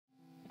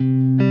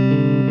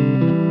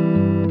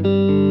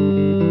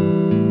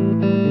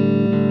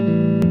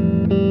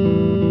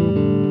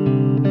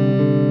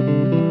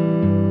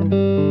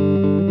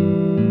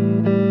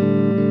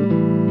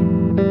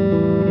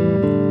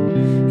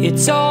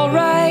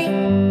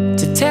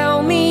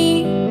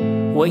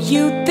what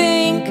you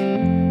think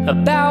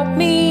about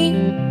me.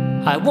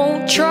 I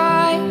won't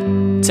try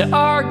to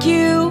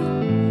argue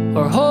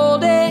or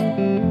hold it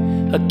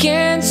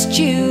against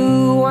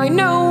you. I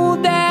know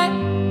that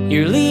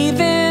you're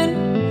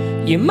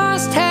leaving, you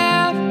must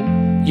have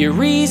your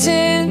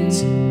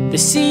reasons. The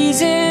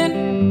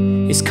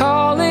season is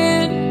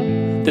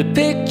calling, the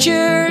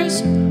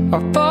pictures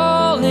are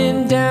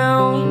falling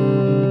down.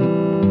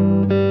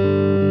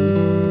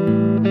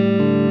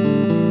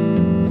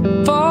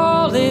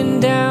 Falling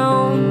down.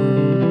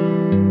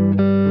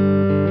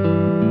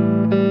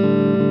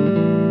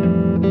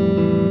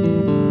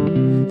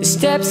 The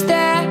steps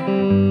that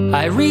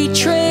I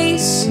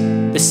retrace,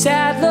 the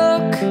sad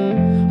look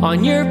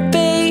on your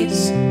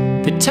face,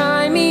 the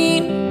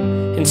timing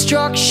and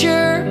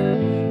structure.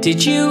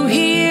 Did you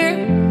hear?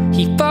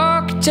 He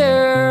fucked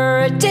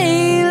her a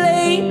day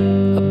late,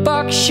 a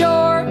buck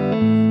short.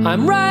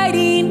 I'm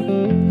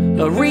writing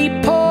a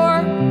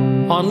report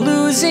on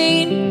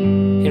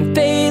losing and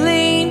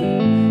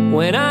failing.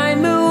 When I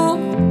move,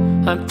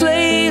 I'm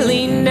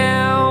flailing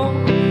now.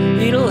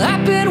 It'll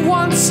happen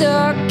once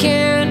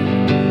again.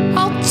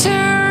 I'll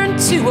turn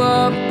to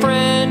a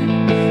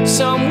friend,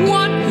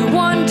 someone who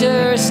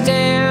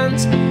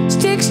understands,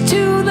 sticks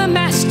to the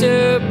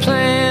master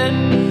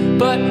plan.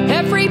 But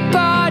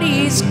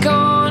everybody's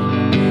gone.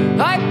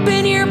 I've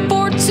been here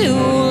for too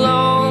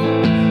long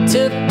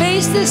to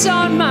face this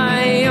on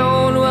my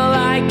own. Well,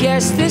 I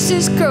guess this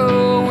is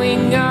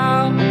growing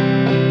up.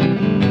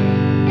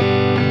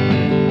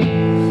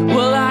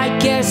 Well, I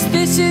guess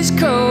this is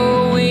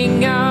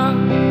growing up.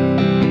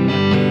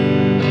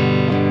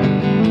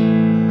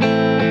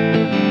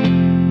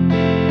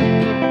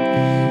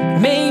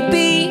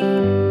 Maybe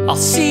I'll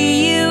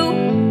see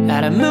you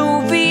at a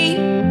movie,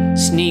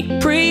 sneak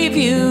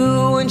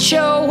preview, and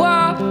show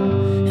up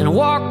and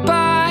walk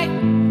by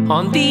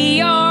on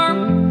the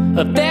arm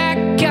of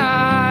that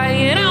guy.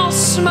 And I'll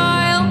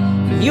smile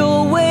and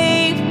you'll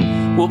wave.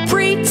 We'll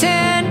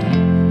pretend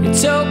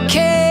it's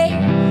okay.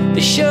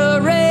 The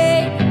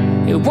charade,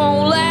 it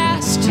won't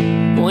last.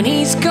 When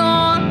he's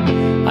gone,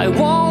 I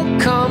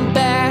won't come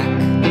back.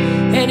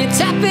 And it's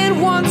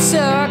happened once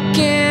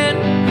again.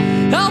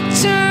 I'll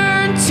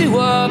turn to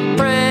a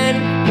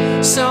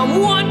friend,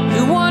 someone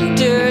who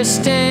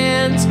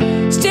understands,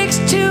 sticks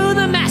to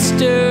the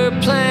master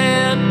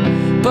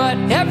plan. But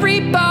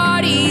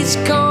everybody's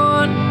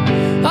gone.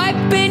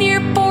 I've been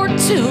here for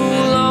too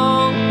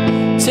long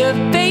to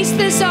face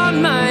this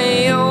on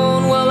my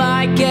own. Well,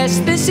 I guess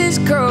this is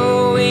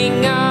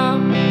growing up.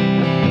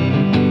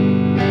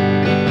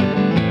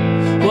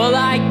 Well,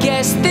 I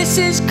guess this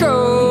is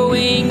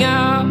growing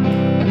up.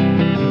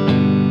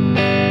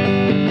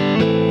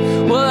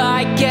 Well,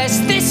 I guess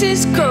this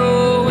is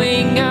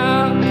growing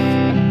up.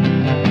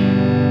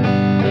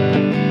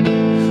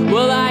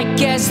 Well, I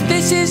guess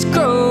this is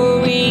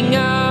growing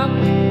up.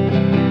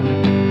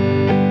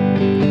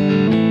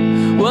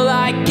 Well,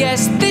 I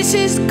guess this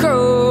is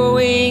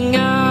growing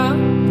up.